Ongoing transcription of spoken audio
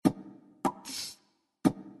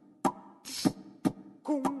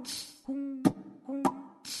Hello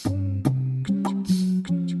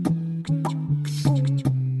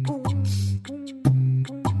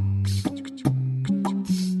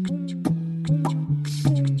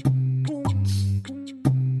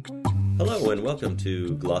and welcome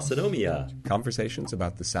to Glossonomia. Conversations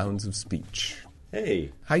about the sounds of speech.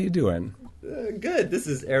 Hey. How you doing? Good. This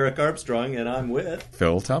is Eric Armstrong and I'm with...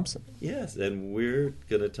 Phil Thompson. Yes, and we're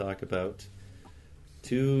going to talk about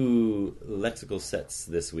two lexical sets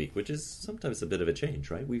this week, which is sometimes a bit of a change,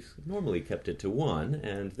 right? We've normally kept it to one,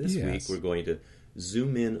 and this week we're going to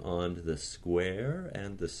zoom in on the square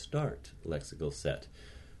and the start lexical set.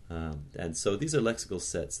 And so these are lexical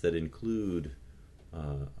sets that include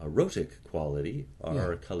a rhotic quality,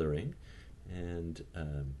 or coloring, and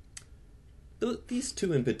these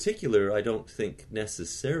two in particular I don't think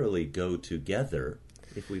necessarily go together.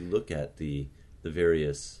 If we look at the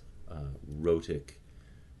various rhotic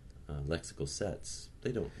lexical sets,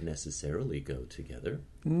 they don't necessarily go together.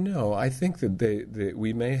 No, I think that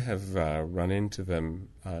we may have run into them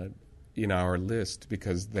in our list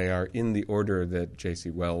because they are in the order that J.C.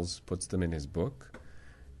 Wells puts them in his book.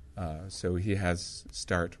 So he has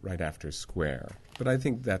start right after square. But I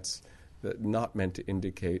think that's not meant to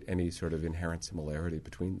indicate any sort of inherent similarity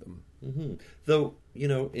between them. Mm-hmm. Though,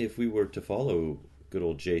 if we were to follow good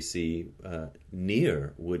old J.C.,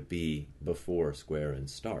 near would be before square and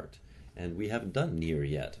start. And we haven't done near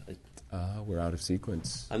yet. We're out of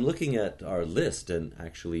sequence. I'm looking at our list, and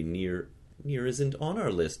actually near isn't on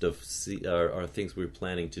our list of our things we're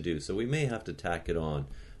planning to do. So we may have to tack it on.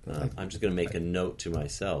 I'm just going to make a note to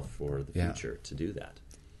myself for the future to do that.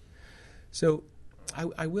 So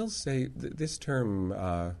I will say this term,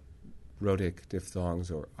 rhotic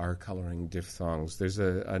diphthongs or R-coloring diphthongs, there's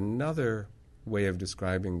another way of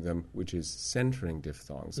describing them, which is centering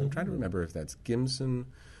diphthongs. I'm trying to remember if that's Gimson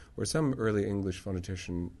or some early English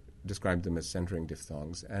phonetician described them as centering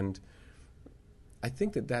diphthongs. And I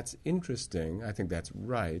think that's interesting. I think that's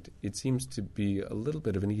right. It seems to be a little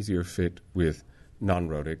bit of an easier fit with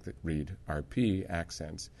non-rhotic that read RP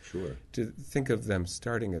accents. Sure. To think of them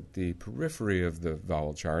starting at the periphery of the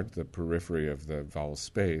vowel chart, the periphery of the vowel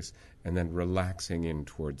space, and then relaxing in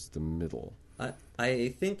towards the middle. I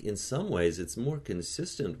think in some ways it's more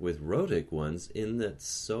consistent with rhotic ones in that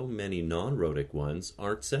so many non-rhotic ones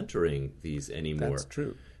aren't centering these anymore.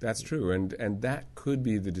 That's true. And that could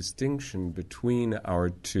be the distinction between our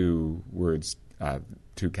two words,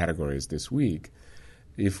 two categories this week.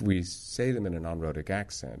 If we say them in a non-rhotic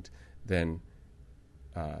accent, then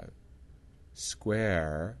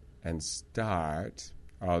square and start,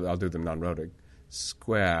 I'll do them non-rhotic,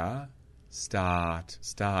 square, start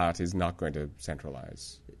is not going to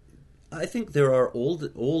centralize. I think there are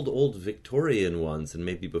old Victorian ones, and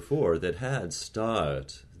maybe before, that had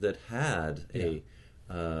start, that had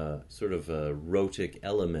a sort of a rhotic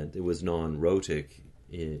element. It was non-rhotic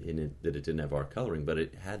in it, that it didn't have our coloring, but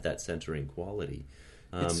it had that centering quality.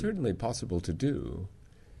 It's certainly possible to do.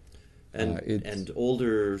 And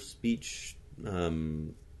older speech,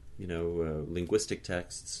 linguistic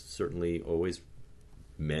texts certainly always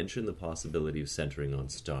mention the possibility of centering on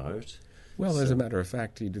start. Well, as a matter of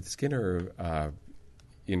fact, Edith Skinner,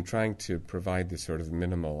 in trying to provide this sort of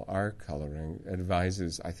minimal R coloring,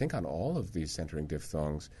 advises, I think on all of these centering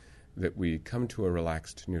diphthongs, that we come to a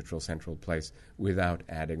relaxed neutral central place without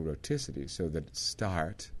adding rhoticity, so that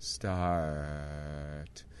start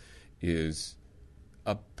is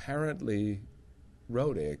apparently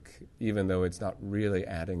rhotic, even though it's not really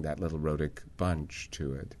adding that little rhotic bunch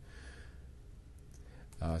to it.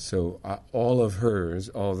 So all of hers,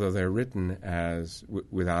 although they're written as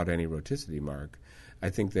without any rhoticity mark,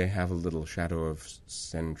 I think they have a little shadow of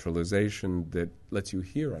centralization that lets you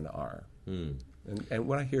hear an R. And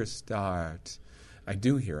when I hear start, I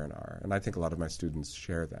do hear an R, and I think a lot of my students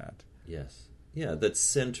share that. Yes. Yeah, that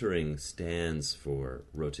centering stands for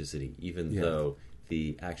rhoticity, even though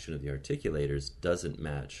the action of the articulators doesn't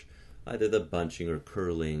match either the bunching or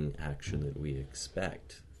curling action that we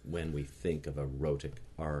expect when we think of a rhotic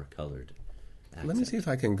R-colored accent. Let me see if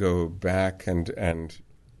I can go back and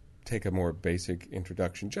take a more basic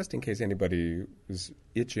introduction, just in case anybody is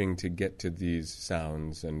itching to get to these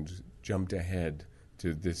sounds and jumped ahead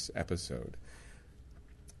to this episode.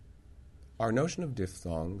 Our notion of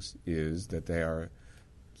diphthongs is that they are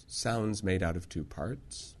sounds made out of two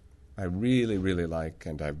parts. I really, really like,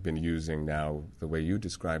 and I've been using now the way you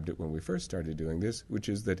described it when we first started doing this, which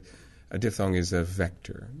is that a diphthong is a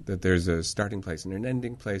vector, that there's a starting place and an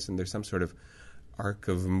ending place, and there's some sort of arc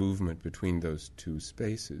of movement between those two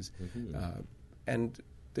spaces. And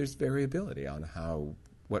there's variability on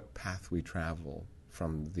what path we travel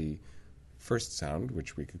from the first sound,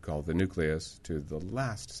 which we could call the nucleus, to the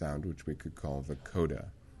last sound, which we could call the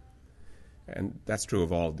coda. And that's true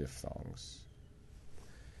of all diphthongs.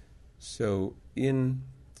 So in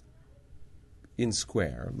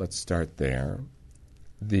square, let's start there.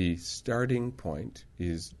 The starting point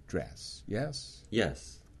is dress, yes?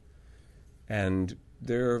 Yes. And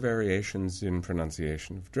there are variations in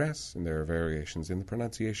pronunciation of dress, and there are variations in the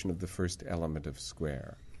pronunciation of the first element of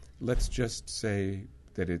square. Let's just say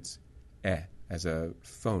that it's as a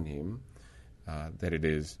phoneme, that it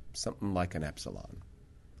is something like an epsilon.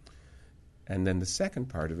 And then the second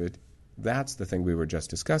part of it, that's the thing we were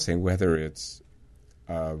just discussing, whether it's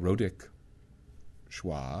rhotic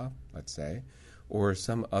schwa, let's say, or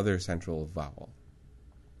some other central vowel.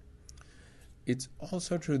 It's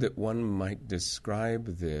also true that one might describe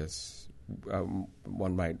this,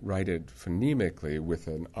 one might write it phonemically with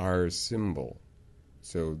an R symbol.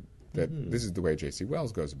 So that this is the way J.C.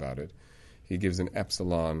 Wells goes about it. He gives an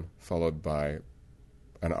epsilon followed by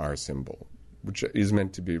an R symbol, which is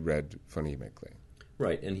meant to be read phonemically.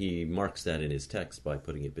 Right, and he marks that in his text by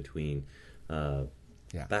putting it between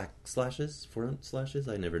backslashes, front slashes.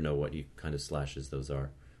 I never know what kind of slashes those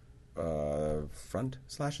are. Front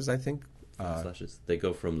slashes, I think. Slashes. They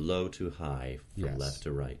go from low to high, from left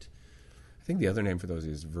to right. I think the other name for those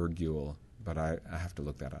is virgule, but I have to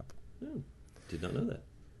look that up. Oh, did not know that.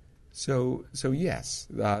 So yes,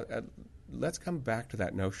 let's come back to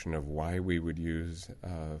that notion of why we would use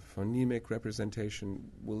phonemic representation.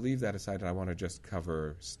 We'll leave that aside, and I want to just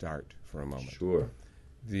cover start for a moment. Sure.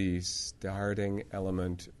 The starting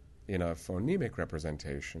element in a phonemic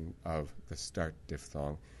representation of the start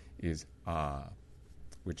diphthong is a,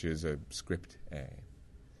 which is a script A.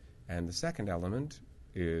 And the second element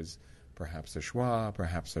is perhaps a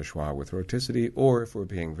schwa with rhoticity, or if we're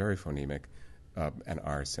being very phonemic, an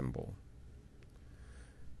R symbol.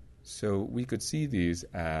 So we could see these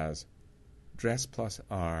as dress plus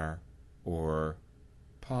R or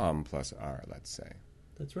palm plus R, let's say.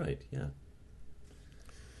 That's right, yeah.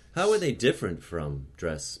 How are they different from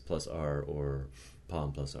dress plus R or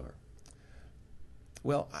palm plus R?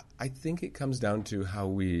 Well, I think it comes down to how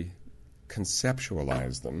we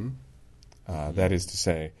conceptualize them. That is to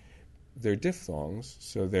say, they're diphthongs,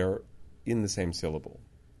 so they're in the same syllable.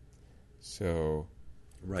 So,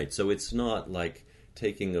 right, so it's not like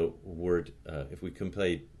taking a word, if we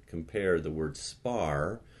compare the word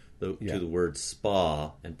spar to the word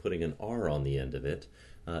spa and putting an R on the end of it,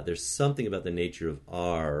 there's something about the nature of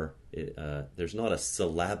R. There's not a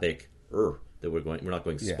syllabic that we're not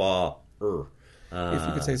going spa if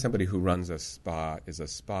you could say somebody who runs a spa is a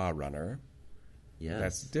spa runner,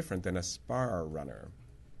 that's different than a spar runner.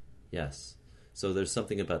 Yes. So there's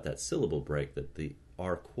something about that syllable break that the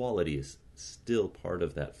R quality is still part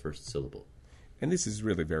of that first syllable. And this is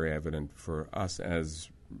really very evident for us as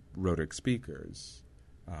rhotic speakers.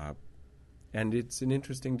 And it's an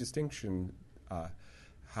interesting distinction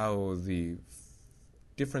how the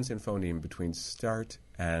difference in phoneme between start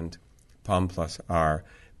and palm plus R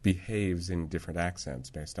behaves in different accents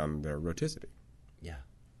based on their rhoticity. Yeah.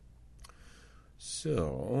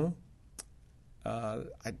 So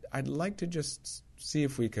I'd like to just see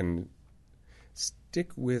if we can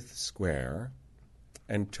stick with square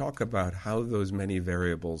and talk about how those many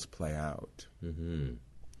variables play out. Mm-hmm.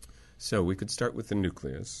 So we could start with the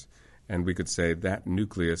nucleus, and we could say that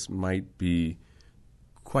nucleus might be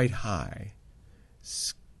quite high,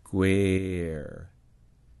 square.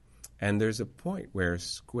 And there's a point where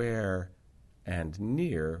square and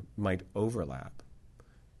near might overlap.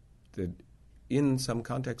 In some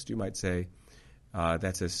context, you might say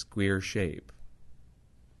that's a square shape.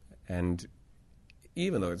 And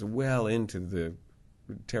even though it's well into the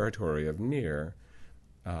territory of near,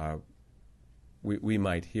 we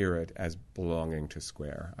might hear it as belonging to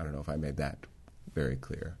square. I don't know if I made that very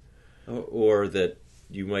clear. Or that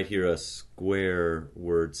you might hear a square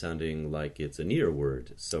word sounding like it's a near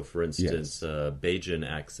word. So, for instance, a Bajan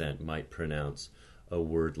accent might pronounce a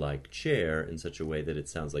word like chair in such a way that it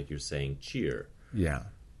sounds like you're saying cheer. Yeah.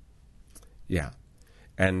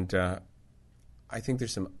 And I think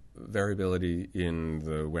there's some variability in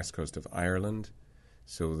the west coast of Ireland,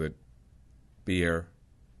 so that beer,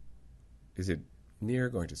 is it near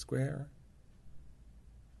going to square?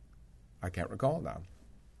 I can't recall now.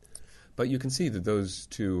 But you can see that those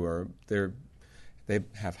two they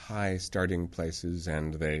have high starting places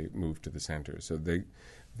and they move to the center. So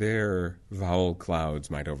their vowel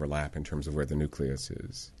clouds might overlap in terms of where the nucleus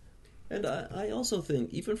is. And I also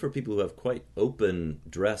think, even for people who have quite open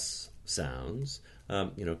dress sounds,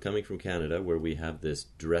 coming from Canada, where we have this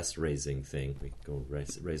dress raising thing, we go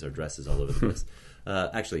raise our dresses all over the place.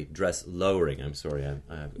 Actually, dress lowering. I'm sorry,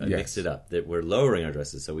 I mixed it up. That we're lowering our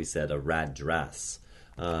dresses, so we said a rad dress.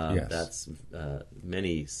 Yes. That's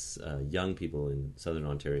many young people in Southern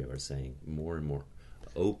Ontario are saying more and more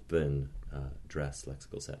open dress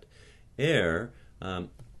lexical set. Air,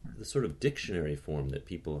 the sort of dictionary form that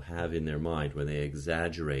people have in their mind when they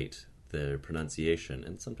exaggerate their pronunciation,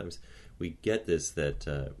 and sometimes we get this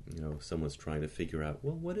that someone's trying to figure out,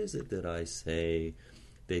 well, what is it that I say?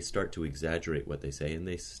 They start to exaggerate what they say, and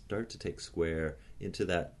they start to take square into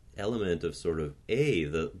that element of sort of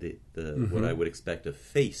what I would expect a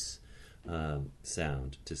face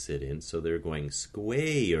sound to sit in. So they're going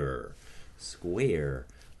square,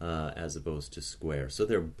 as opposed to square. So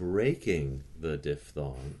they're breaking the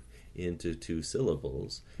diphthong into two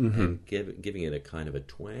syllables and giving it a kind of a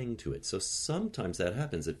twang to it. So sometimes that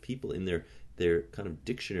happens, that people in their kind of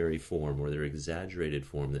dictionary form, or their exaggerated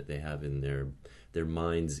form that they have in their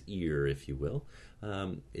mind's ear, if you will,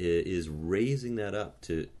 is raising that up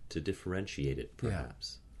to differentiate it,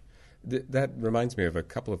 perhaps. Yeah. That reminds me of a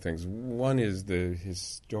couple of things. One is the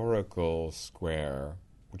historical square,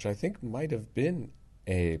 which I think might have been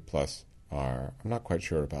A plus R. I'm not quite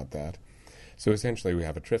sure about that. So essentially we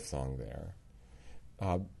have a triphthong there.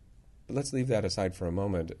 But let's leave that aside for a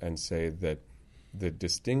moment and say that the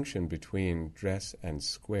distinction between dress and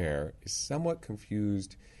square is somewhat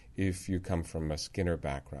confused if you come from a Skinner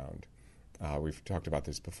background. We've talked about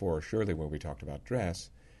this before, surely, when we talked about dress,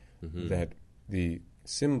 that the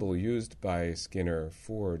symbol used by Skinner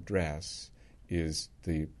for dress is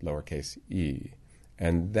the lowercase e.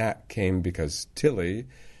 And that came because Tilly,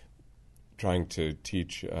 trying to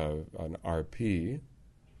teach an RP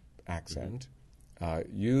accent,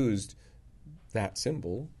 used that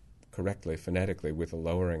symbol correctly phonetically with a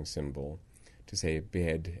lowering symbol to say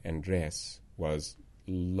bed and dress was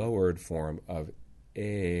lowered form of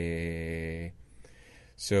a.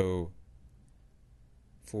 So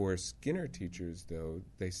for Skinner teachers, though,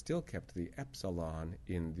 they still kept the epsilon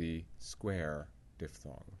in the square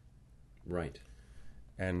diphthong. Right.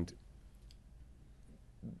 And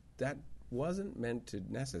that wasn't meant to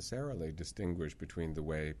necessarily distinguish between the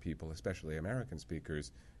way people, especially American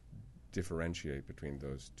speakers, differentiate between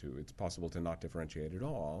those two. It's possible to not differentiate at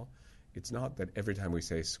all. It's not that every time we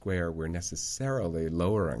say square, we're necessarily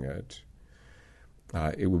lowering it.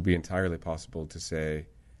 It would be entirely possible to say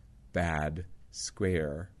bad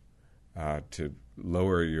square, to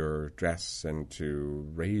lower your dress and to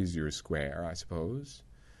raise your square, I suppose.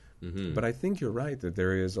 But I think you're right that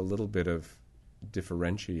there is a little bit of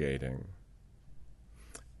differentiating.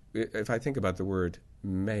 If I think about the word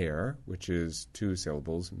mayor, which is two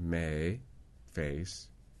syllables, may, face,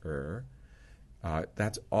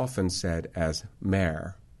 that's often said as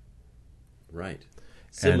mare. Right.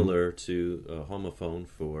 Similar to a homophone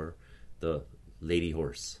for the lady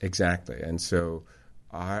horse. Exactly. And so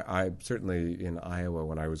I certainly in Iowa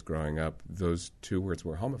when I was growing up, those two words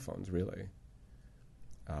were homophones, really.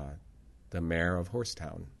 The mayor of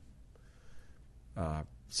Horsetown.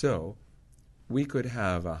 So we could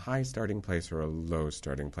have a high starting place or a low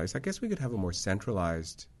starting place. I guess we could have a more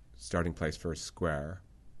centralized starting place for square.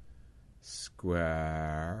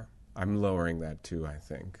 Square. I'm lowering that too, I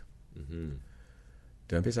think.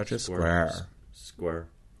 Don't be such a square. Square.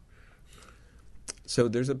 So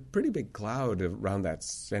there's a pretty big cloud around that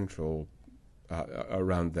central,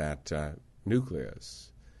 around that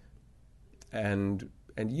nucleus. And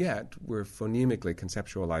yet we're phonemically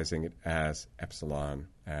conceptualizing it as epsilon,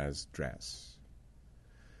 as dress.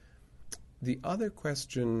 The other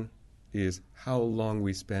question is how long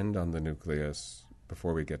we spend on the nucleus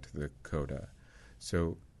before we get to the coda.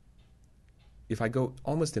 So if I go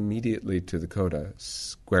almost immediately to the coda,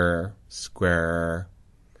 square, square,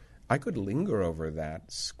 I could linger over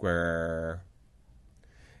that square.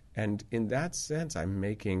 And in that sense, I'm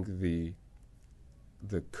making the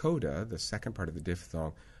coda, the second part of the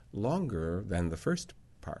diphthong, longer than the first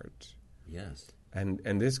part. Yes. And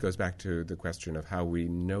this goes back to the question of how we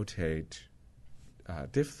notate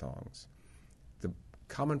diphthongs. The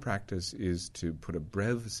common practice is to put a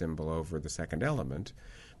brev symbol over the second element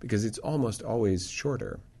because it's almost always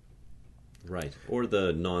shorter. Right. Or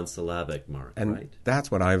the non-syllabic mark, and right? That's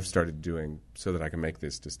what I've started doing so that I can make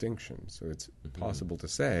this distinction. So it's possible to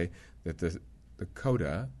say that the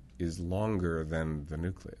coda is longer than the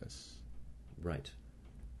nucleus. Right.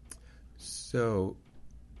 So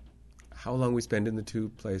how long we spend in the two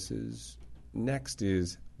places. Next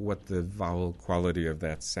is what the vowel quality of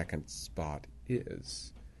that second spot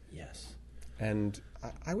is. Yes. And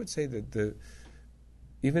I would say that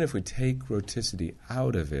even if we take rhoticity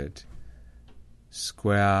out of it,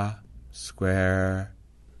 square,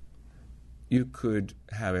 you could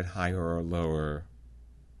have it higher or lower,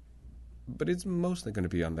 but it's mostly going to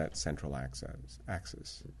be on that central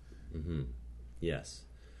axis. Mm-hmm. Yes.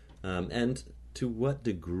 And to what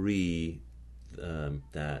degree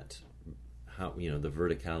that, how, the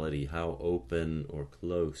verticality, how open or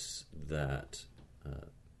close that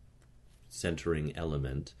centering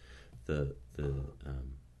element, the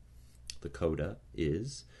coda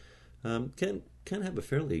is, can have a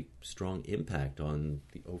fairly strong impact on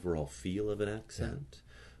the overall feel of an accent.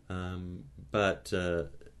 Yeah. But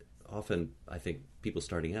often, I think people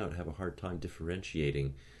starting out have a hard time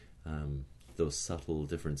differentiating those subtle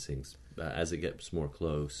differences. As it gets more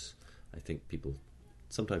close, I think people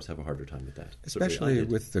sometimes have a harder time with that. Especially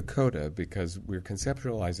with the coda, because we're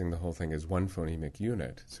conceptualizing the whole thing as one phonemic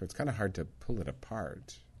unit, so it's kind of hard to pull it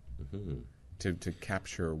apart to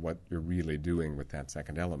capture what you're really doing with that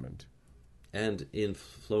second element. And in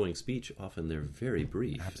flowing speech, often they're very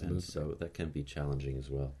brief. Absolutely. And so that can be challenging as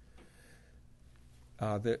well.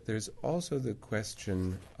 There's also the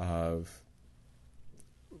question of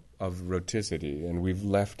rhoticity, and we've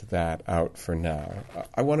left that out for now.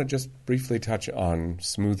 I want to just briefly touch on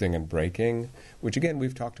smoothing and breaking, which again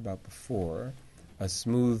we've talked about before. A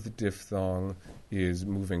smooth diphthong is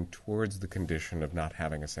moving towards the condition of not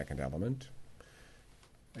having a second element.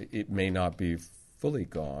 It may not be fully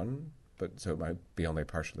gone, but so it might be only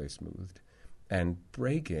partially smoothed. And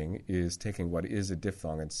breaking is taking what is a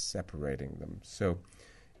diphthong and separating them. So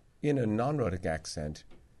in a non-rhotic accent,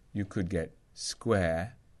 you could get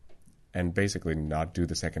square and basically not do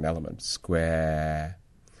the second element, square.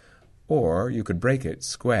 Or you could break it,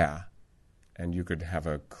 square, and you could have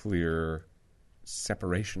a clear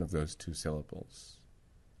separation of those two syllables.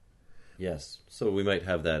 Yes, so we might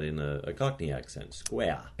have that in a Cockney accent,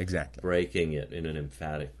 square. Exactly. Breaking it in an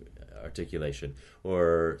emphatic articulation.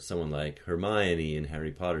 Or someone like Hermione in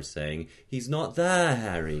Harry Potter saying, "He's not there,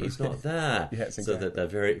 Harry, he's not there." Yes, exactly. So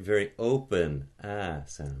that very, very open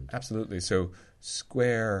sound. Absolutely. So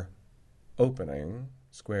square opening,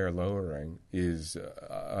 square lowering is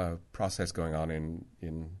a process going on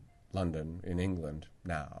in London, in England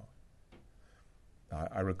now.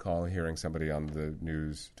 I recall hearing somebody on the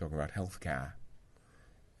news talking about healthcare,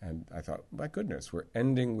 and I thought, my goodness, we're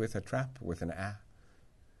ending with a trap with an a.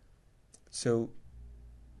 So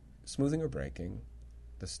smoothing or breaking,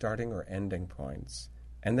 the starting or ending points,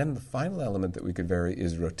 and then the final element that we could vary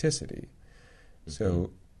is rhoticity. Mm-hmm.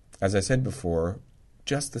 So, as I said before,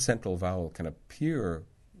 just the central vowel can appear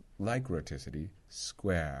like rhoticity,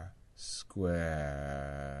 square,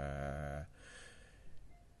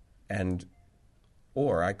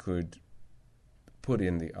 or I could put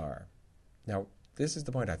in the R. Now, this is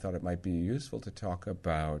the point I thought it might be useful to talk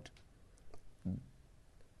about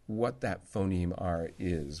what that phoneme R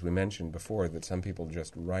is. We mentioned before that some people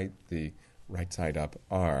just write the right side up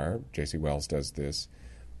R. J.C. Wells does this.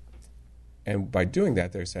 And by doing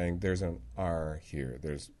that, they're saying there's an R here.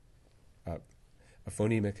 There's a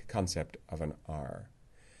phonemic concept of an R.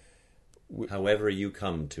 However you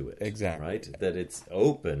come to it. Exactly. Right? That it's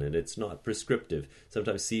open and it's not prescriptive.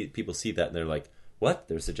 Sometimes people see that and they're like, what?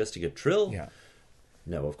 They're suggesting a trill? Yeah.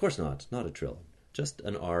 No, of course not. Not a trill. Just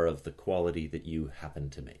an R of the quality that you happen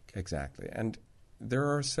to make. Exactly. And there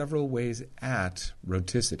are several ways at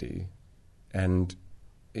rhoticity, and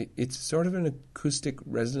it's sort of an acoustic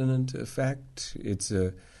resonant effect. It's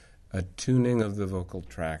a tuning of the vocal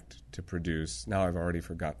tract to produce, now I've already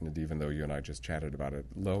forgotten it even though you and I just chatted about it,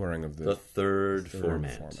 lowering of the third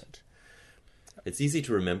format. It's easy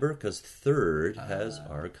to remember because third has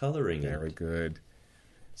R coloring in it. Very good.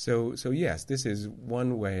 So yes, this is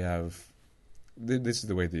one way of, this is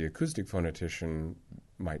the way the acoustic phonetician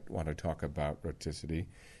might want to talk about rhoticity.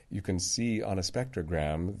 You can see on a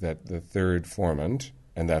spectrogram that the third formant,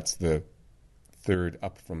 and that's the third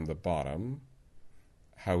up from the bottom,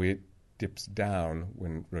 how it dips down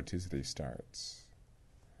when rhoticity starts.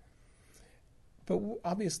 But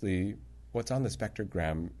obviously, what's on the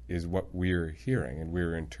spectrogram is what we're hearing and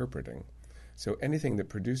we're interpreting. So anything that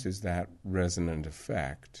produces that resonant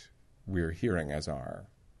effect, we're hearing as R.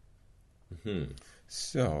 Mm-hmm.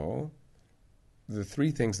 So the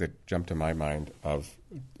three things that jump to my mind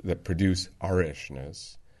that produce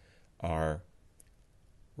R-ishness are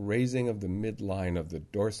raising of the midline of the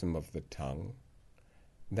dorsum of the tongue.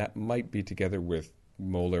 That might be together with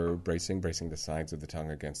molar bracing the sides of the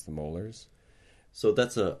tongue against the molars. So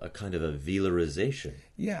that's a kind of a velarization.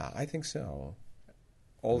 Yeah, I think so.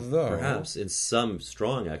 Although, perhaps in some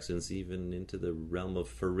strong accents, even into the realm of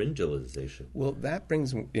pharyngalization. Well, that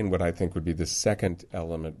brings in what I think would be the second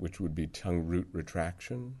element, which would be tongue root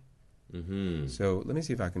retraction. Mm-hmm. So let me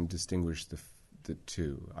see if I can distinguish the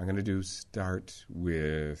two. I'm going to start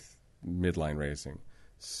with midline raising.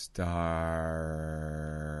 Start.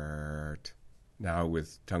 Now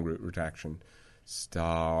with tongue root retraction.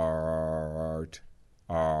 Start.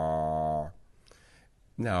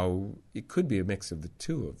 Now, it could be a mix of the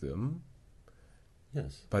two of them.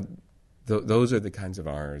 Yes. But those are the kinds of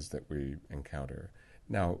R's that we encounter.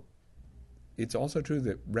 Now, it's also true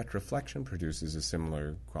that retroflexion produces a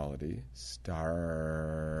similar quality.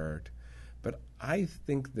 Start. But I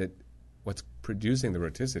think that what's producing the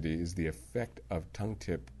rhoticity is the effect of tongue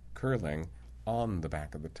tip curling on the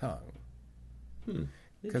back of the tongue.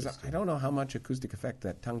 Because I don't know how much acoustic effect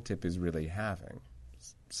that tongue tip is really having.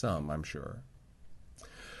 Some, I'm sure.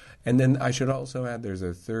 And then I should also add there's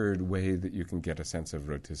a third way that you can get a sense of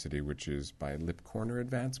rhoticity, which is by lip corner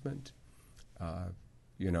advancement.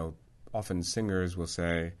 Often singers will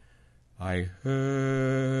say, I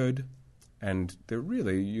heard, and they're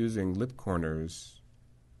really using lip corners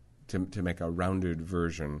to make a rounded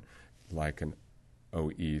version like an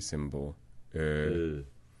OE symbol. And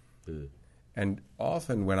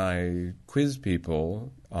often when I quiz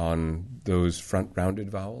people on those front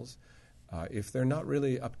rounded vowels, if they're not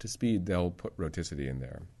really up to speed, they'll put rhoticity in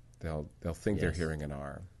there. They'll think they're hearing an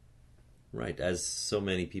R. Right, as so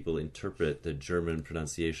many people interpret the German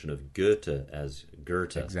pronunciation of Goethe as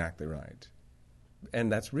Goethe. Exactly right. And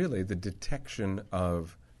that's really the detection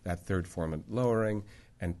of that third formant lowering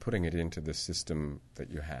and putting it into the system that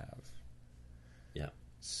you have. Yeah.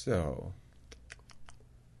 So,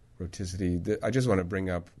 rhoticity. I just want to bring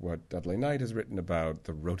up what Dudley Knight has written about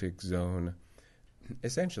the rhotic zone.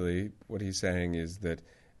 Essentially, what he's saying is that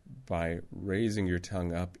by raising your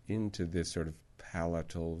tongue up into this sort of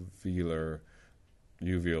palatal, velar,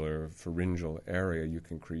 uvular, pharyngeal area, you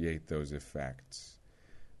can create those effects.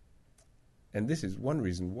 And this is one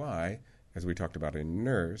reason why, as we talked about in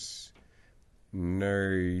nurse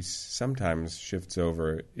sometimes shifts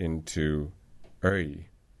over into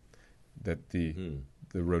that the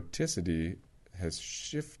rhoticity has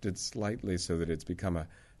shifted slightly so that it's become a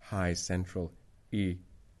high central E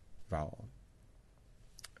vowel.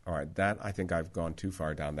 All right, I think I've gone too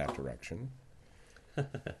far down that direction.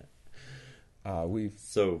 We've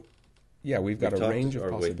got a range of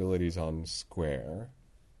possibilities on square.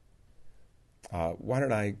 Why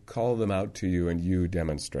don't I call them out to you and you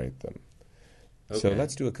demonstrate them? Okay. So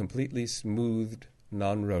let's do a completely smoothed,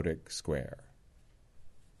 non-rhotic square.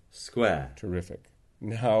 Square. Terrific.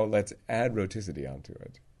 Now let's add rhoticity onto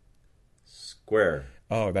it. Square.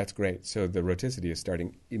 Oh, that's great. So the rhoticity is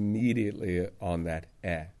starting immediately on that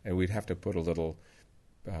and we'd have to put a little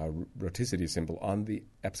rhoticity symbol on the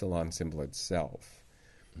epsilon symbol itself.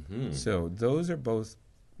 Mm-hmm. So those are both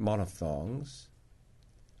monophthongs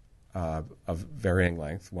of varying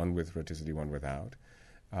length, one with rhoticity, one without.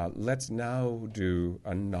 Let's now do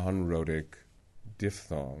a non-rhotic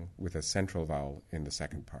diphthong with a central vowel in the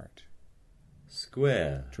second part.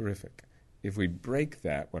 Square. Terrific. If we break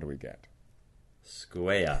that, what do we get?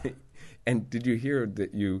 Square. And did you hear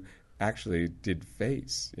that you actually did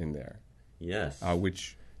face in there? Yes.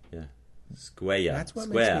 Which... Yeah. Square. That's what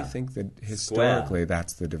Square. makes me think that historically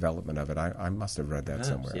that's the development of it. I must have read that Perhaps,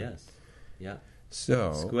 somewhere. Yes. Yeah.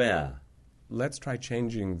 So... Square. Let's try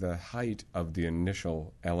changing the height of the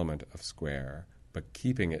initial element of square, but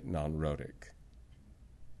keeping it non-rhotic.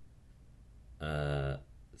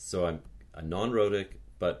 So I'm a non-rhotic,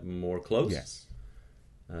 but more close? Yes.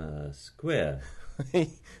 Square.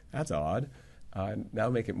 That's odd. Now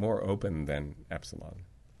make it more open than epsilon.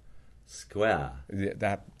 Square.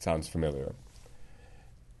 That sounds familiar.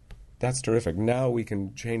 That's terrific. Now we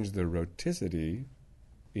can change the rhoticity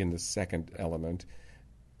in the second element.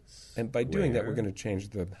 And by doing that, we're going to change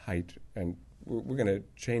the height, and we're going to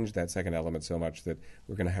change that second element so much that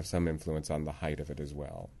we're going to have some influence on the height of it as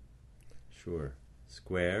well. Sure.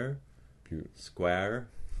 Square. Beautiful. Square.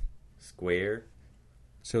 Square.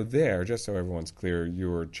 So there, just so everyone's clear,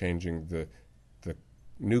 you're changing the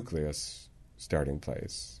nucleus starting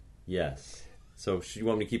place. Yes. So you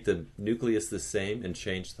want me to keep the nucleus the same and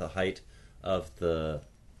change the height of the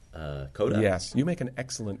coda? Yes. You make an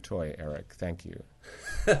excellent toy, Eric. Thank you.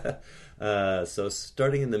 So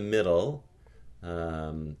starting in the middle,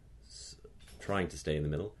 trying to stay in the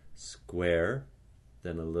middle, square,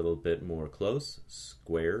 then a little bit more close,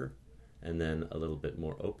 square, and then a little bit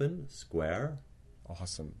more open, square.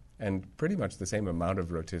 Awesome. And pretty much the same amount of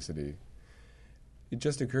rhoticity. it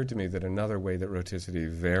just occurred to me that another way that rhoticity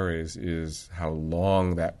varies is how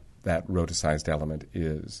long that rhoticized element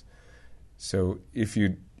is. So if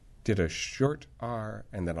you did a short R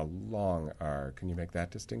and then a long R, can you make that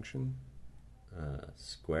distinction?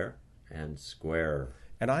 Square and square.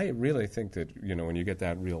 And I really think that, when you get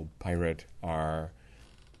that real pirate R,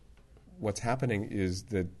 what's happening is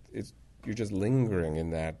that you're just lingering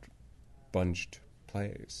in that bunched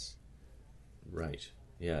place. Right.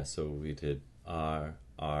 Yeah, so we did R,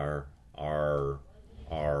 R, R,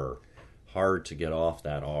 R. Hard to get off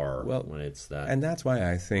that R when it's that. And that's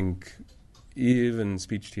why I think even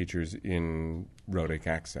speech teachers in rhotic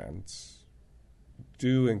accents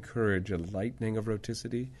do encourage a lightening of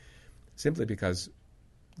rhoticity, simply because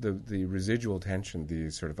the residual tension,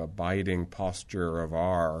 the sort of abiding posture of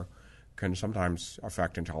R, can sometimes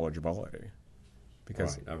affect intelligibility.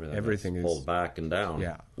 Because everything is pulled back and down.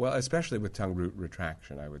 Yeah, well, especially with tongue root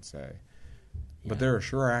retraction, I would say. Yeah. But there are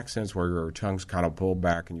sure accents where your tongue's kind of pulled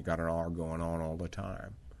back and you got an R going on all the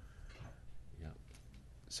time. Yeah.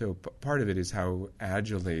 So part of it is how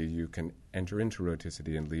agilely you can enter into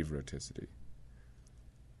rhoticity and leave rhoticity.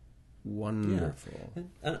 Wonderful. Yeah.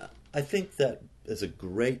 And I think that is a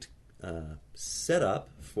great setup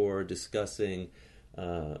for discussing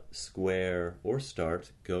square or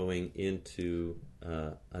start going into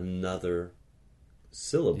another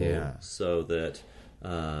syllable, so that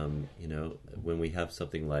when we have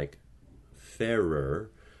something like fairer,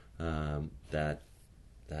 that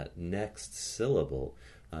next syllable,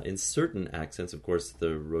 in certain accents, of course, the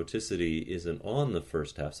rhoticity isn't on the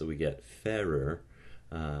first half, so we get fairer,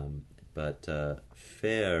 but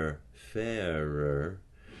fairer,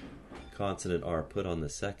 consonant R put on the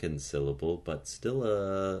second syllable, but still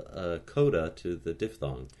a coda to the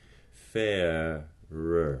diphthong.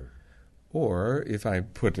 Fairer. Or if I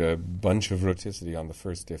put a bunch of rhoticity on the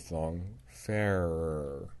first diphthong,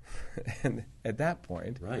 fairer. And at that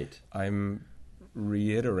point, right, I'm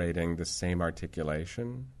reiterating the same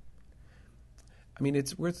articulation. I mean,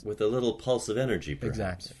 it's worth... with a little pulse of energy, perhaps.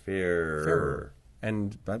 Exactly. Fairer.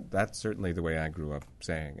 And that's certainly the way I grew up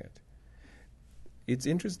saying it. It's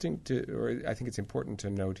interesting or I think it's important to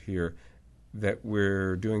note here that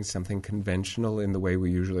we're doing something conventional in the way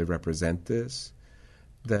we usually represent this,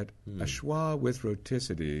 that a schwa with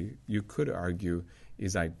rhoticity, you could argue,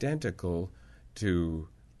 is identical to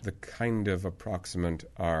the kind of approximant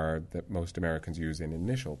R that most Americans use in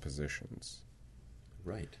initial positions.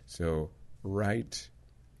 Right. So, right,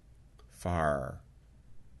 far.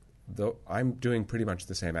 Though I'm doing pretty much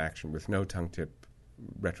the same action with no tongue tip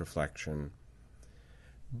retroflexion.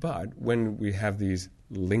 But when we have these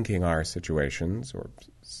linking R situations, or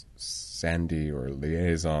sandy or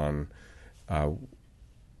liaison,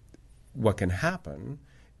 what can happen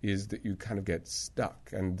is that you kind of get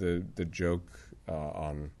stuck. And the joke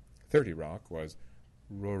on 30 Rock was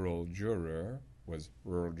rural juror was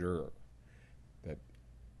rural juror. That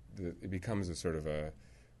it becomes a sort of a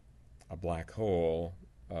black hole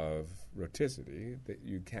of rhoticity that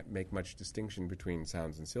you can't make much distinction between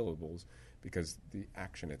sounds and syllables because the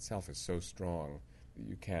action itself is so strong that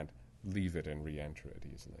you can't leave it and re-enter it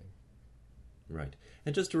easily. Right.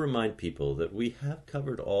 And just to remind people that we have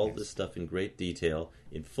covered all this stuff in great detail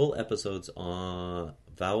in full episodes on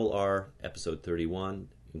Vowel R, episode 31,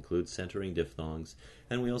 includes centering diphthongs.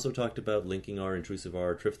 And we also talked about linking R, intrusive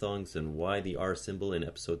R, triphthongs, and why the R symbol in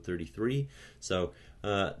episode 33. So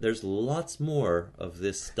there's lots more of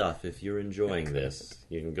this stuff. If you're enjoying this,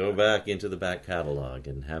 you can go back into the back catalog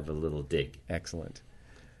and have a little dig. Excellent.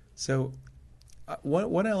 So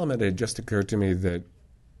one element had just occurred to me that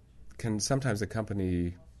can sometimes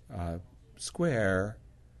accompany square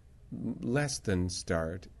less than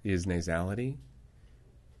start is nasality.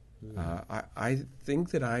 I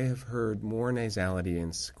think that I have heard more nasality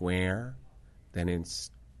in square than in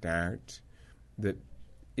start. That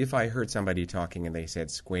if I heard somebody talking and they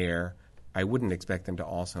said square, I wouldn't expect them to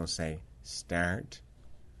also say start.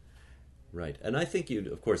 Right. And I think you'd,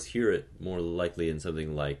 of course, hear it more likely in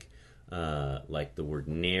something like the word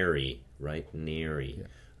nary, right? Nary.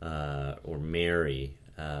 Yeah. Or Mary,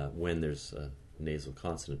 when there's a nasal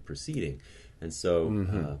consonant preceding. And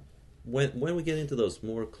so when we get into those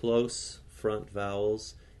more close front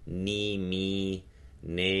vowels, ni, me,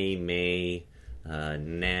 nay, may,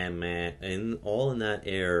 na, ma, and all in that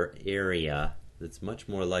area, it's much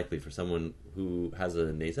more likely for someone who has a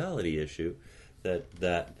nasality issue that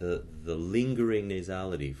the lingering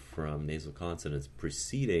nasality from nasal consonants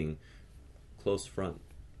preceding close front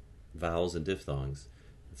vowels and diphthongs,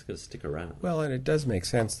 it's going to stick around. Well, and it does make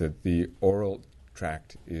sense that the oral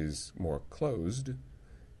tract is more closed,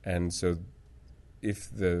 and so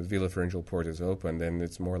if the velopharyngeal port is open, then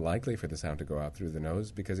it's more likely for the sound to go out through the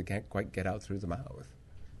nose because it can't quite get out through the mouth.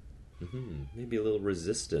 Mm-hmm. Maybe a little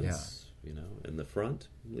resistance, in the front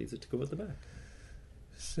leads it to go at the back.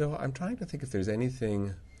 So I'm trying to think if there's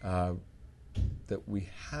anything that we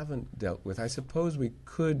haven't dealt with. I suppose we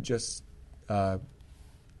could just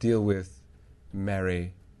deal with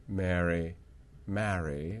Mary, Mary,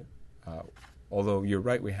 Mary. Although you're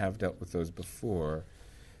right, we have dealt with those before.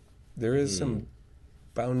 There is some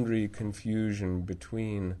boundary confusion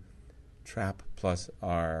between trap plus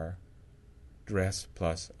R, dress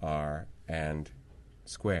plus R, and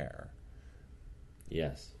square.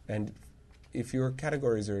 Yes. And if your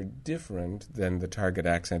categories are different than the target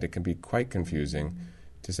accent, it can be quite confusing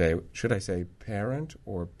to say, should I say parent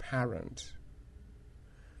or parent?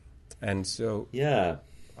 And so yeah,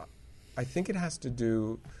 I think it has to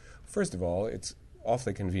do, first of all, it's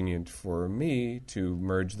awfully convenient for me to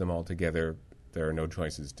merge them all together. There are no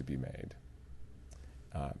choices to be made.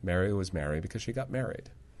 Mary was Mary because she got married.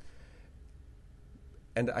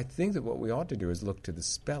 And I think that what we ought to do is look to the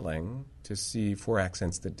spelling to see four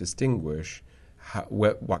accents that distinguish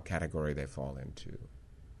what category they fall into.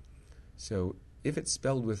 So if it's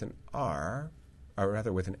spelled with an R, or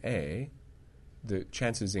rather with an A, the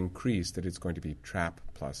chances increase that it's going to be trap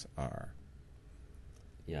plus R.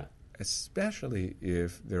 Yeah. Especially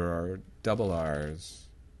if there are double R's,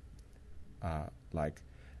 like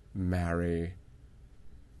Mary,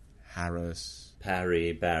 Harris.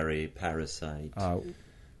 Parry, Barry, Parasite.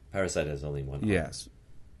 Parasite has only one R. Yes.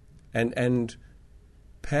 And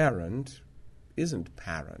parent isn't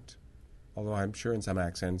parent, although I'm sure in some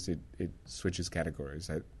accents it switches categories.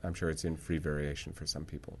 I'm sure it's in free variation for some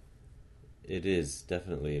people. It is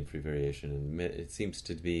definitely in free variation, and it seems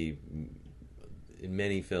to be in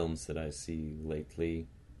many films that I see lately,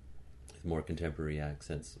 with more contemporary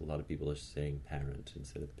accents, a lot of people are saying parent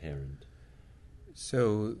instead of parent.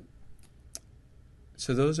 So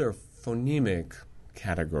those are phonemic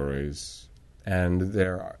categories, and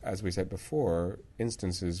there are, as we said before,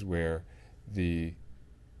 instances where the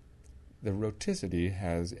rhoticity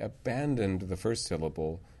has abandoned the first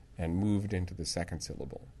syllable and moved into the second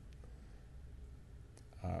syllable.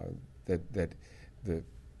 That the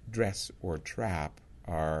dress or trap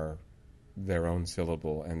are their own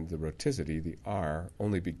syllable, and the rhoticity, the R,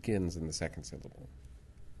 only begins in the second syllable.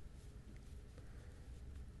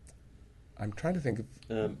 I'm trying to think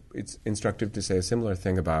if it's instructive to say a similar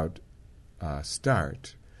thing about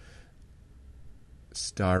start.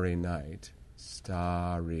 Starry night,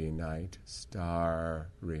 starry night,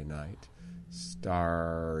 starry night,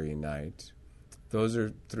 starry night. Those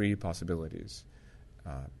are three possibilities.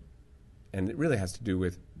 And it really has to do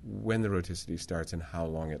with when the rhoticity starts and how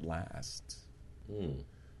long it lasts.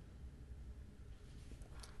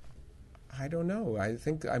 I don't know. I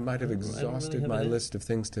think I might have exhausted my list of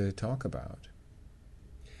things to talk about.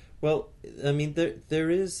 Well, I mean, there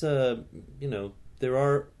is, there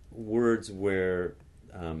are words where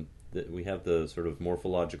we have the sort of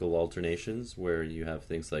morphological alternations where you have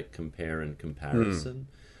things like compare and comparison,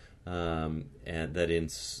 and that in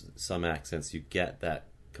some accents you get that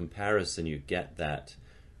comparison, you get that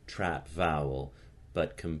trap vowel,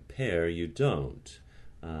 but compare you don't.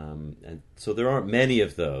 And so there aren't many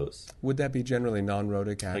of those. Would that be generally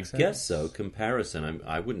non-rhotic accents? I guess so. Comparison.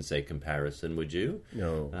 I wouldn't say comparison, would you?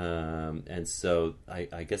 No. And so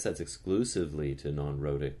I guess that's exclusively to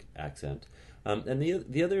non-rhotic accent. And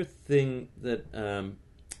the other thing that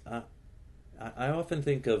I often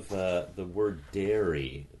think of the word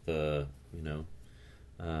dairy,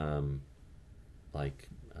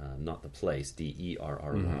 not the place, DERRY,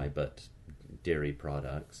 but dairy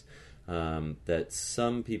products. That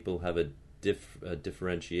some people have a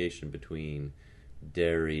differentiation between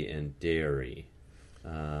dairy and dairy,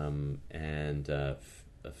 and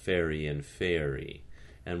fairy and fairy.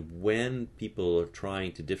 And when people are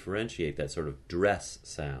trying to differentiate that sort of dress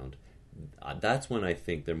sound, that's when I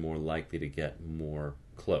think they're more likely to get more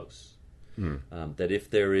close. That if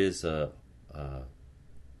there is a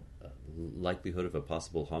likelihood of a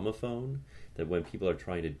possible homophone, that when people are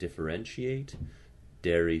trying to differentiate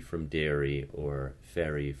dairy from dairy or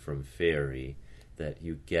fairy from fairy, that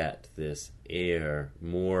you get this air,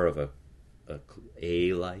 more of a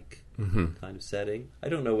A-like kind of setting. I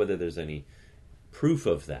don't know whether there's any proof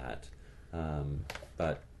of that,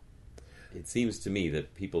 but it seems to me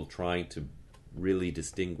that people trying to really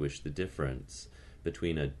distinguish the difference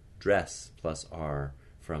between a dress plus R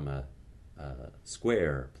from a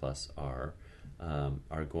square plus R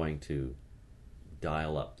are going to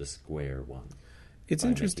dial up the square one. It's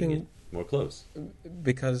interesting, more close,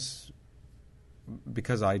 because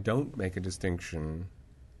because I don't make a distinction,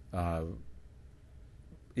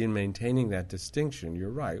 in maintaining that distinction, you're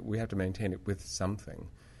right, we have to maintain it with something.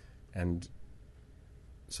 And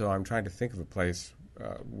so I'm trying to think of a place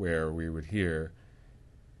where we would hear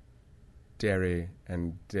dairy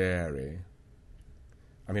and dairy.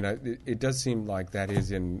 I mean, it does seem like that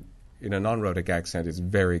is in a non-rhotic accent, it's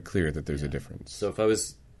very clear that there's a difference. So if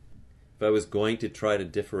I was going to try to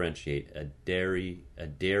differentiate a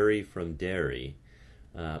dairy from dairy,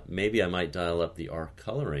 maybe I might dial up the R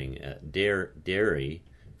coloring at dairy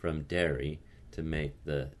from dairy to make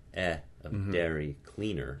the of dairy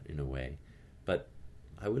cleaner in a way. But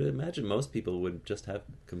I would imagine most people would just have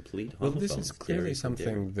complete homophones. Well, this is clearly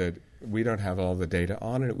something that we don't have all the data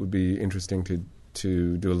on, and it would be interesting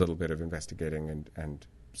to do a little bit of investigating and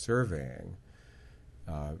surveying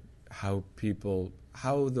how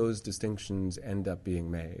those distinctions end up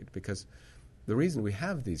being made. Because the reason we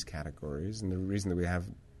have these categories and the reason that we have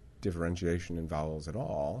differentiation in vowels at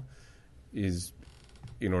all is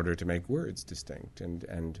in order to make words distinct.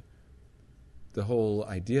 And the whole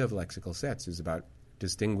idea of lexical sets is about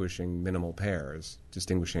distinguishing minimal pairs,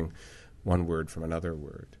 distinguishing one word from another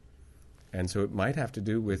word. And so it might have to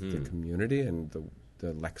do with the community and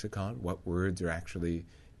the lexicon, what words are actually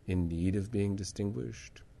in need of being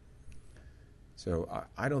distinguished. So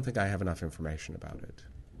I don't think I have enough information about it.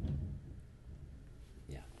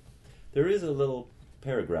 Yeah. There is a little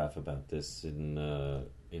paragraph about this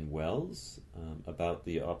in Wells, about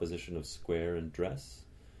the opposition of square and dress.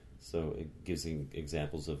 So it gives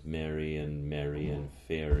examples of Mary and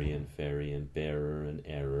fairy and bearer and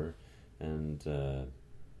error, and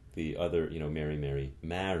the other, Mary,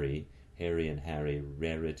 marry, Harry and Harry,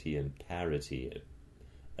 rarity and parity,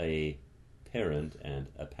 a parent and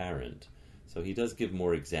apparent. So he does give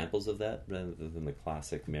more examples of that rather than the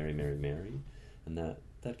classic Mary, and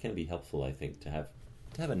that can be helpful, I think, to have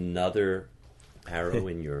another arrow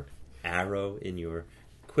in your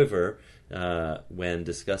quiver when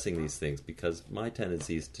discussing these things, because my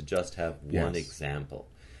tendency is to just have one example,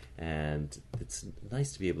 and it's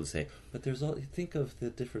nice to be able to say, but think of the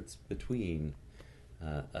difference between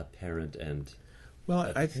a parent and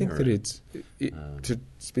I think that it's to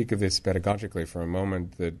speak of this pedagogically for a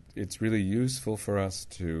moment, that it's really useful for us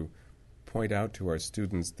to point out to our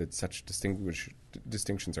students that such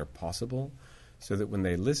distinctions are possible, so that when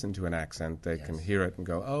they listen to an accent, they can hear it and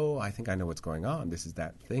go, oh, I think I know what's going on. This is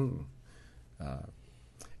that thing.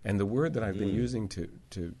 And the word that I've been using to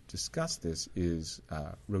discuss this is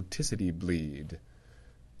rhoticity bleed.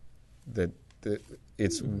 That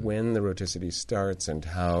it's when the rhoticity starts and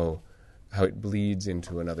how it bleeds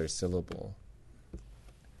into another syllable.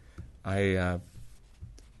 I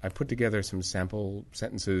put together some sample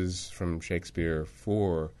sentences from Shakespeare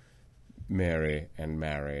for Mary and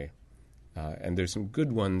marry. And there's some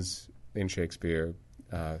good ones in Shakespeare.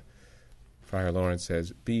 Friar Lawrence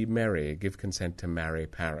says, be merry, give consent to marry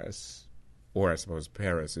Paris. Or I suppose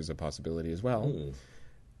Paris is a possibility as well.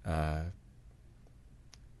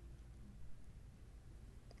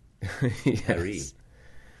 Yes.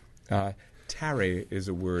 Tarry is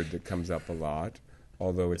a word that comes up a lot,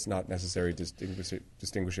 although it's not necessary to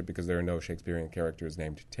distinguish it because there are no Shakespearean characters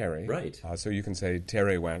named Terry. Right. So you can say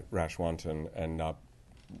Terry rash wanton and not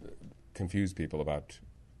confuse people about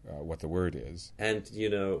what the word is. And,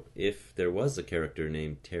 if there was a character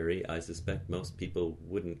named Terry, I suspect most people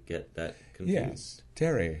wouldn't get that confused. Yes,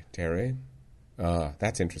 Terry.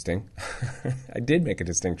 That's interesting. I did make a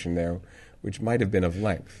distinction there, which might have been of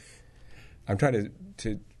length. I'm trying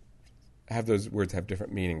to have those words have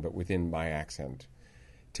different meaning, but within my accent.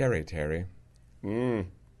 Terry. I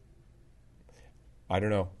don't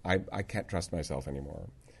know. I can't trust myself anymore.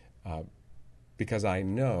 Because I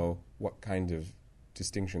know what kind of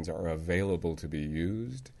distinctions are available to be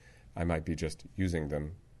used. I might be just using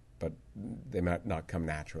them, but they might not come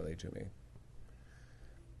naturally to me.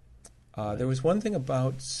 There was one thing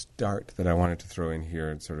about start that I wanted to throw in here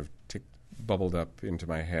and sort of bubbled up into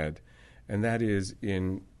my head, and that is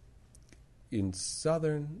in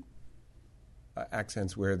Southern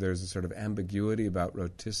accents where there's a sort of ambiguity about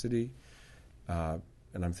rhoticity, and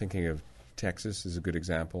I'm thinking of Texas as a good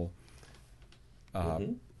example.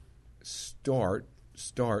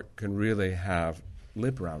 Start can really have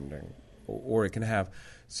lip rounding, or it can have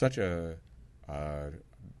such a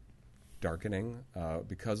darkening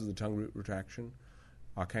because of the tongue root retraction.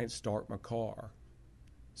 I can't start my car,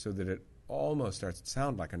 so that it almost starts to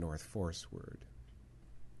sound like a North Force word.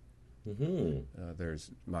 There's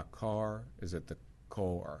my car is at the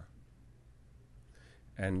core,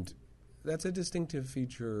 and that's a distinctive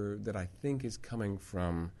feature that I think is coming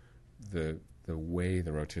from the the way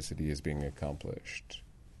the rhoticity is being accomplished.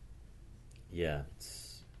 Yeah,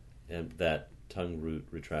 and that tongue root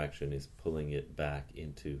retraction is pulling it back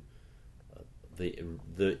into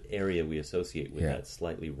the area we associate with that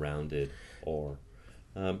slightly rounded or.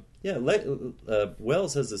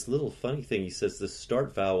 Wells has this little funny thing. He says the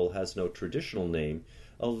start vowel has no traditional name,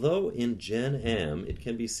 although in Gen Am it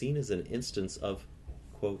can be seen as an instance of,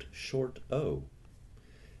 quote, short O.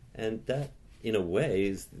 And that, in a way,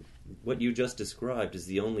 is what you just described is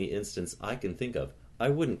the only instance I can think of. I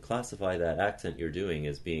wouldn't classify that accent you're doing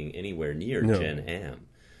as being anywhere near Gen Am.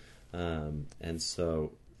 And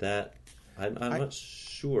so that... I'm not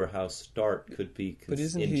sure how start could be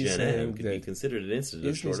in Gen Am could be considered an instance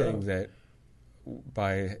of short O. Isn't he saying that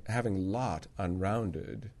by having lot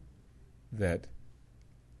unrounded, that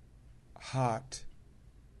hot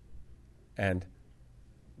and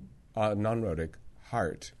non-rhotic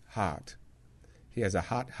heart, hot, he has a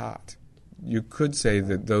hot. You could say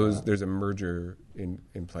that there's a merger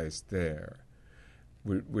in place there,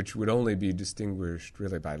 which would only be distinguished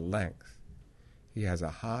really by length. He has a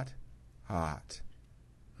hot.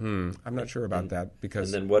 I'm not sure about that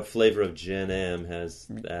because. And then what flavor of Gen Am has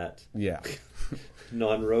that? Yeah.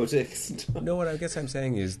 Non-rhotic stuff? No, what I guess I'm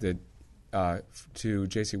saying is that to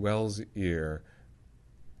J.C. Wells' ear,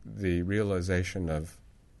 the realization of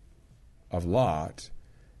lot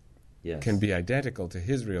can be identical to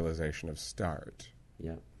his realization of start.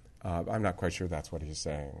 Yeah. I'm not quite sure that's what he's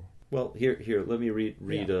saying. Well, here, let me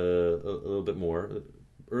read a little bit more.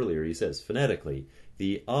 Earlier, he says, phonetically,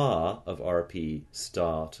 the ah of RP,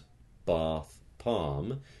 start, bath,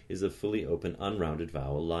 palm, is a fully open, unrounded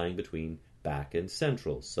vowel lying between back and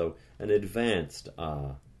central. So an advanced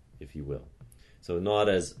ah, if you will. So not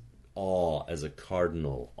as ah as a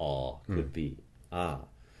cardinal ah could be. Ah.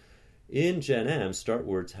 In Gen Am, start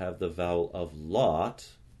words have the vowel of lot,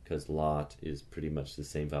 because lot is pretty much the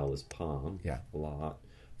same vowel as palm. Yeah. Lot,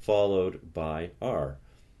 followed by r.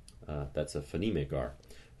 That's a phonemic r.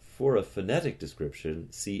 For a phonetic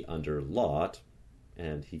description, see under lot,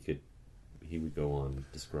 and he would go on to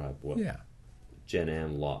describe what Gen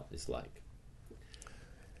Am lot is like.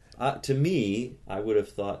 To me, I would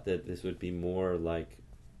have thought that this would be more like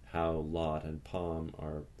how lot and palm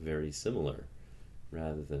are very similar,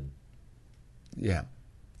 rather than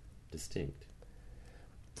distinct.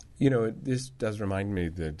 You know, this does remind me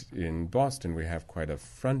that in Boston we have quite a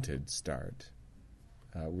fronted start,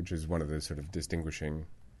 which is one of the sort of distinguishing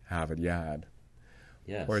Harvard Yard.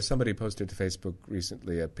 Yes. Or somebody posted to Facebook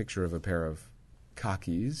recently a picture of a pair of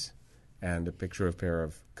khakis and a picture of a pair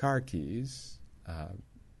of car keys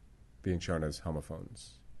being shown as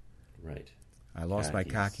homophones. Right. I lost my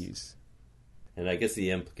khakis. And I guess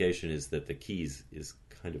the implication is that the keys is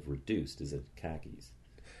kind of reduced, is it? Khakis.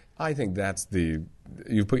 I think that's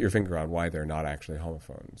you put your finger on why they're not actually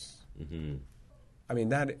homophones. Mm-hmm. I mean,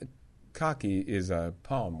 that khaki is a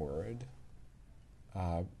palm word.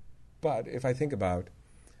 But if I think about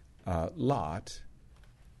lot,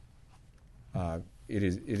 it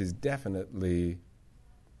is definitely,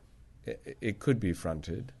 it could be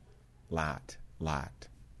fronted, lot. But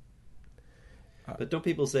don't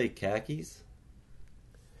people say khakis?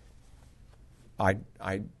 I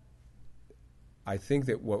think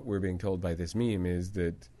that what we're being told by this meme is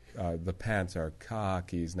that the pants are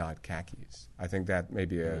khakis, not khakis. I think that may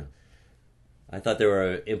be a... I thought they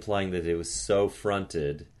were implying that it was so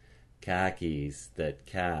fronted, khakis, that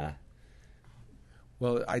ka...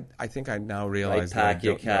 Well, I think I now realize that I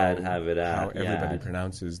don't know have it how out. everybody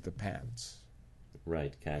pronounces the pants.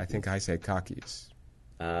 Right, khakis. I think I say khakis.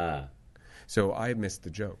 Ah. So I missed the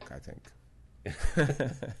joke, I think.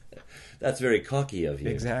 That's very cocky of you.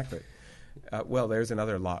 Exactly. Well, there's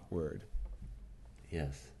another lot word.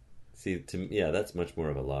 Yes. See, that's much more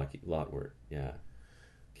of a lot word. Yeah.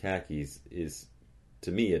 Khakis is,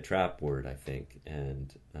 to me, a trap word, I think.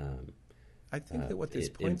 And I think that what this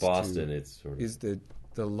points in Boston, to it's sort of... is that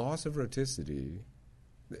the loss of rhoticity,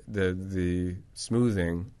 the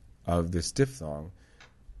smoothing of this diphthong,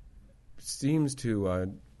 seems to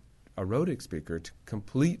a rhotic speaker to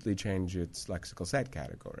completely change its lexical set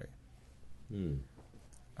category.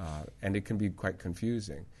 And it can be quite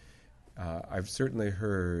confusing. I've certainly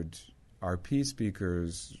heard RP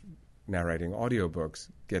speakers narrating audiobooks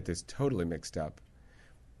get this totally mixed up,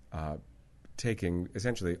 taking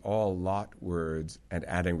essentially all lot words and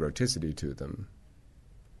adding rhoticity to them.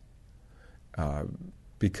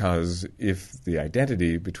 Because if the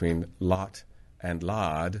identity between lot and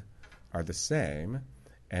lard are the same,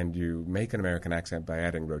 and you make an American accent by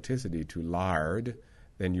adding rhoticity to lard,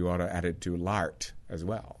 then you ought to add it to lart as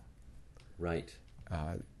well. Right.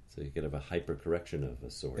 So you could have a hypercorrection of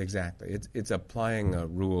a sort. Exactly. It's applying a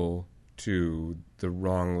rule to the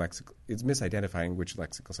wrong lexical. It's misidentifying which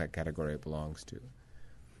lexical set category it belongs to.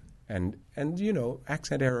 And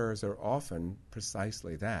accent errors are often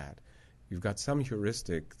precisely that. You've got some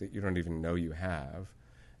heuristic that you don't even know you have,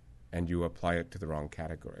 and you apply it to the wrong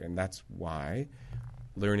category. And that's why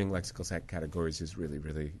learning lexical set categories is really,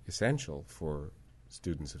 really essential for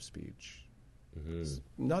students of speech.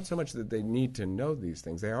 Mm-hmm. Not so much that they need to know these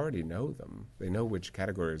things. They already know them. They know which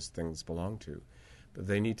categories things belong to. But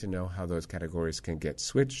they need to know how those categories can get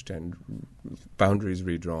switched and boundaries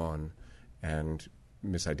redrawn and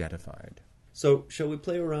misidentified. So shall we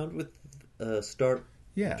play around with start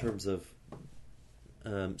in terms of...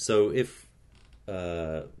 so if...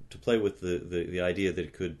 to play with the idea that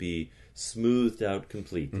it could be smoothed out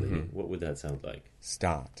completely, what would that sound like?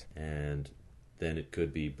 Start. And then it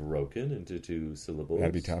could be broken into 2 syllables.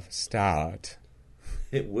 That'd be tough. Start.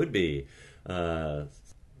 It would be. Don't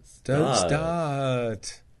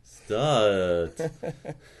start. Start.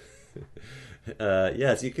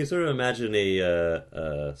 Yes, you can sort of imagine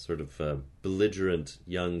a sort of belligerent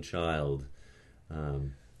young child.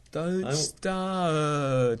 Don't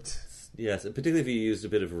start. Yes, particularly if you used a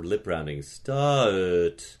bit of lip rounding.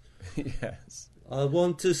 Start. Yes. I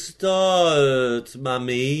want to start,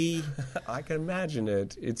 Mummy. I can imagine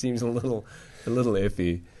it. It seems a little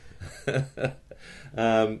iffy.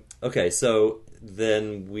 Okay, so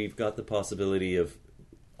then we've got the possibility of,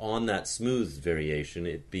 on that smooth variation,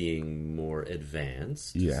 it being more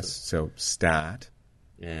advanced. Yes, so start.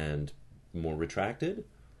 And more retracted.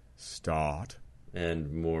 Start.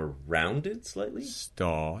 And more rounded slightly.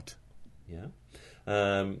 Start. Yeah.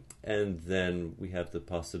 And then we have the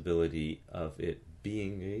possibility of it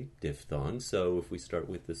being a diphthong. So if we start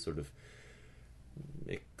with this sort of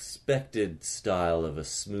expected style of a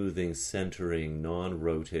smoothing, centering,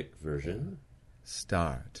 non-rhotic version.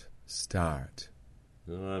 Start.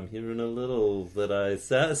 Oh, I'm hearing a little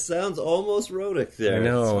that sounds almost rhotic there. I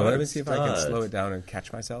know. Let me see if I can slow it down and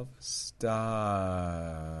catch myself. Start.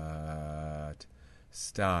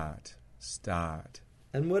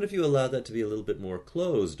 And what if you allow that to be a little bit more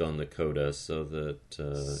closed on the coda so that...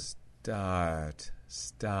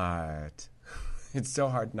 Start. It's so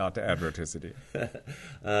hard not to add rhoticity.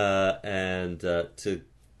 And to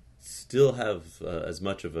still have as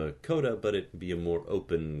much of a coda, but it be a more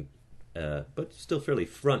open, but still fairly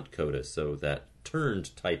front coda, so that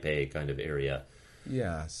turned type A kind of area.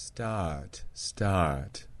 Yeah, start.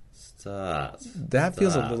 That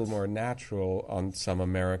feels a little more natural on some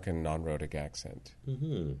American non-rhotic accent.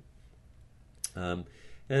 Mm-hmm.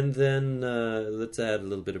 And then let's add a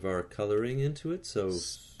little bit of our coloring into it. So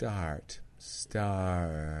start.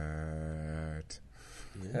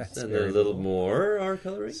 Yes, and a little more our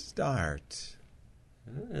coloring. Start.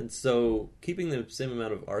 And so keeping the same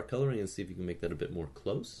amount of our coloring and see if you can make that a bit more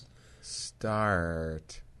close.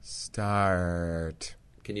 Start.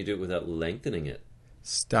 Can you do it without lengthening it?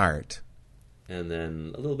 Start. And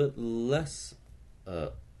then a little bit less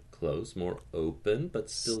close, more open, but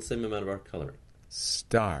still the same amount of our coloring.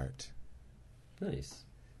 Start. Nice.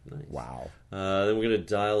 Wow. Then we're going to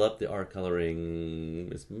dial up the R coloring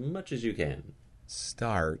as much as you can.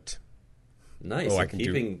 Start. Nice. So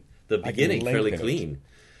keeping the beginning fairly clean.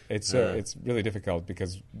 It's really difficult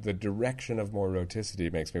because the direction of more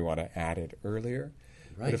rhoticity makes me want to add it earlier.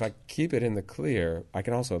 Right. But if I keep it in the clear, I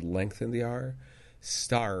can also lengthen the R.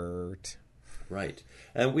 Start. Right.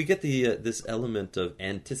 And we get the this element of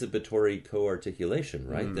anticipatory co-articulation,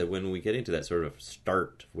 right? That when we get into that sort of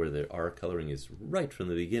start where the R coloring is right from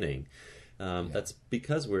the beginning, that's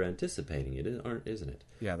because we're anticipating it, isn't it?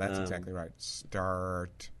 Yeah, that's exactly right.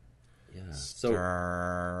 Start. Yeah.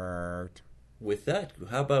 Start. So with that,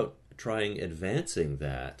 how about trying advancing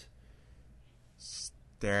that?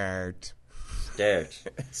 Start.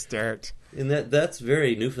 And that's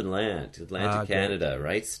very Newfoundland, Atlantic Canada,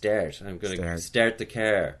 right? Start. I'm going to start the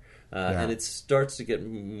car. And it starts to get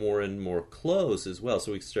more and more close as well.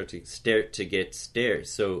 So we start to get stairs.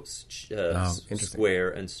 So square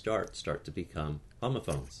and start to become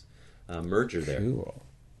homophones. Merger there. Cool.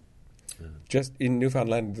 Just in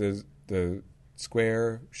Newfoundland, the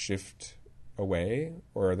square shift away,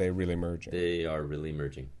 or are they really merging? They are really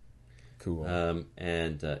merging. Cool.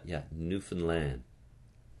 Newfoundland.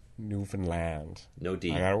 No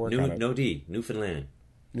D. I gotta work on it. No D. Newfoundland.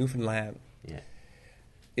 Yeah.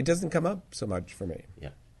 It doesn't come up so much for me. Yeah.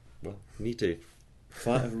 Well, you need to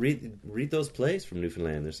read those plays from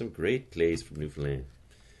Newfoundland. There's some great plays from Newfoundland.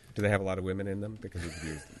 Do they have a lot of women in them? Because we could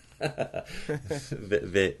use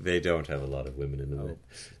them. They don't have a lot of women in them. Oh,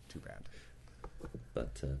 too bad.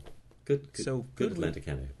 But Good Atlantic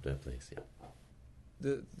Canada place,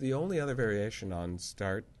 yeah. The only other variation on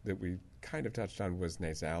start that we kind of touched on was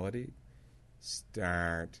nasality.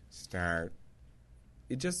 Start.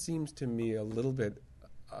 It just seems to me a little bit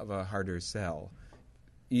of a harder sell.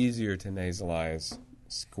 Easier to nasalize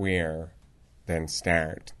square than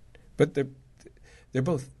start. But they're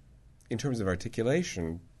both, in terms of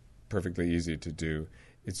articulation, perfectly easy to do.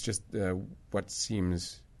 It's just what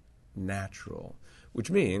seems natural, which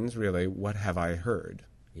means, really, what have I heard?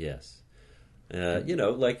 Yes.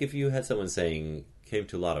 Like if you had someone saying, came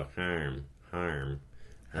to a lot of harm.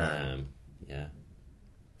 Yeah.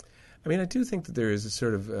 I mean, I do think that there is a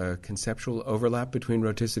sort of conceptual overlap between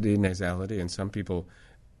rhoticity and nasality, and some people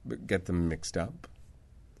get them mixed up.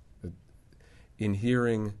 In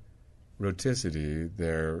hearing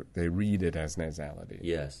rhoticity, they read it as nasality.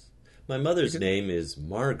 Yes. My mother's name is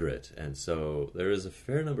Margaret, and so there is a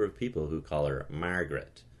fair number of people who call her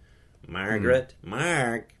Margaret. Margaret,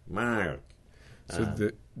 Mark. So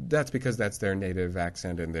that's because that's their native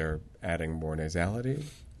accent and they're adding more nasality?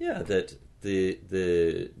 Yeah, that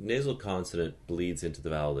the nasal consonant bleeds into the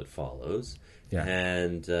vowel that follows,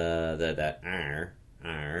 and that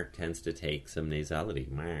R tends to take some nasality.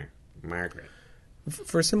 Margaret.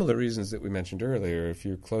 For similar reasons that we mentioned earlier, if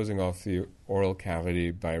you're closing off the oral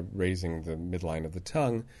cavity by raising the midline of the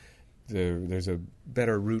tongue, there's a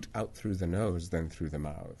better route out through the nose than through the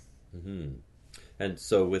mouth. Mm-hmm. And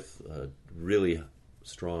so with really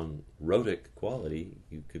strong rhotic quality,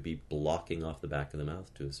 you could be blocking off the back of the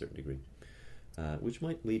mouth to a certain degree, which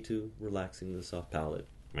might lead to relaxing the soft palate.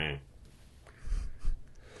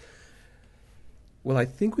 Well, I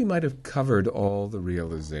think we might have covered all the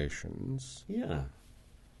realizations. Yeah.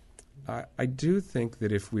 I do think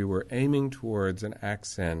that if we were aiming towards an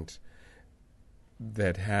accent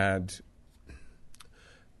that had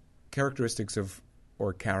characteristics of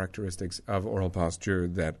oral posture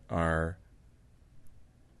that are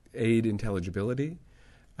aid intelligibility,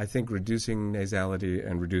 I think reducing nasality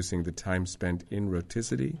and reducing the time spent in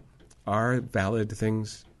rhoticity are valid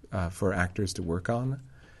things for actors to work on.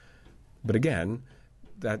 But again,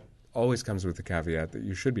 that always comes with the caveat that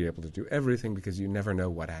you should be able to do everything because you never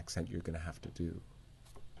know what accent you're going to have to do.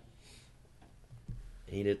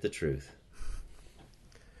 Ain't it the truth?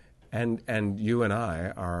 And you and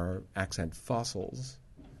I are accent fossils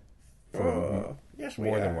for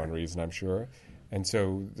more than one reason, I'm sure. And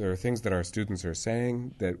so there are things that our students are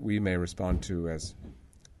saying that we may respond to as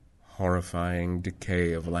horrifying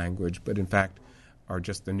decay of language, but in fact are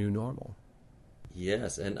just the new normal.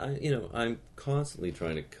 Yes, and I'm constantly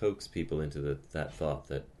trying to coax people into that thought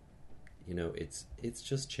that, it's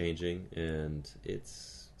just changing, and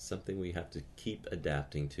it's something we have to keep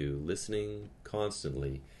adapting to, listening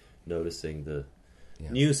constantly, noticing the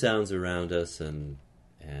new sounds around us, and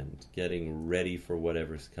getting ready for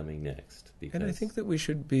whatever's coming next. And I think that we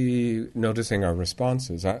should be noticing our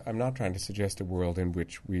responses. I'm not trying to suggest a world in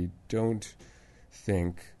which we don't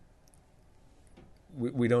think.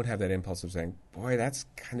 We don't have that impulse of saying, boy, that's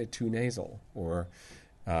kind of too nasal, or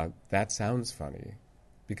that sounds funny,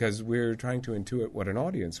 because we're trying to intuit what an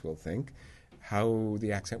audience will think, how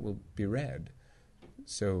the accent will be read.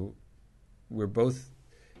 So we're both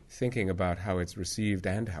thinking about how it's received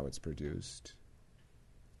and how it's produced.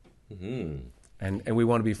 Mm-hmm. And we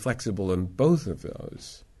want to be flexible in both of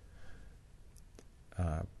those,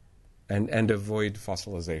 and avoid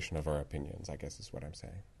fossilization of our opinions, I guess is what I'm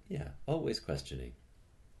saying. Yeah, always questioning.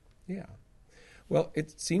 Yeah. Well,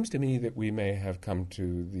 it seems to me that we may have come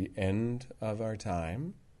to the end of our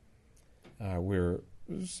time. We're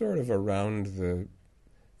sort of around the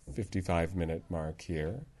 55-minute mark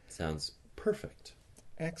here. Sounds perfect.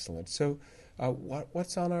 Excellent. So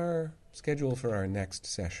what's on our schedule for our next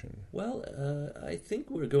session? Well, I think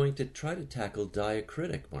we're going to try to tackle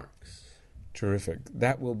diacritic marks. Terrific.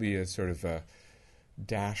 That will be a sort of a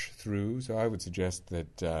dash through, so I would suggest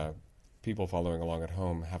that people following along at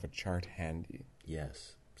home have a chart handy.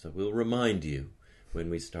 Yes. So we'll remind you when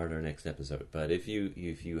we start our next episode. But if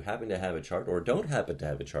you happen to have a chart or don't happen to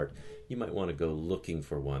have a chart, you might want to go looking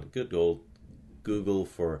for one. Good old Google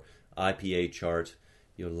for IPA chart.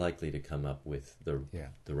 You're likely to come up with the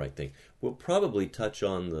right thing. We'll probably touch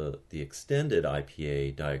on the extended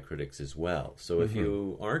IPA diacritics as well. So if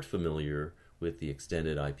you aren't familiar with the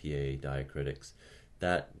extended IPA diacritics,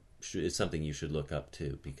 that is something you should look up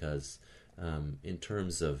too, because in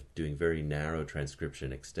terms of doing very narrow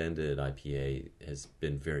transcription, extended IPA has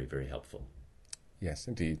been very, very helpful. Yes,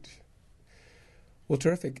 indeed. Well,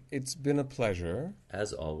 terrific. It's been a pleasure.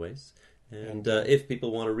 As always. And if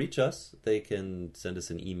people want to reach us, they can send us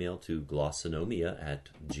an email to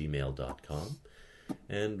glossonomia@gmail.com.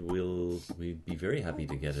 and we'd be very happy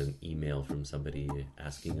to get an email from somebody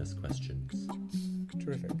asking us questions.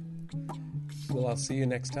 Terrific. Well, I'll see you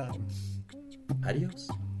next time. Adios.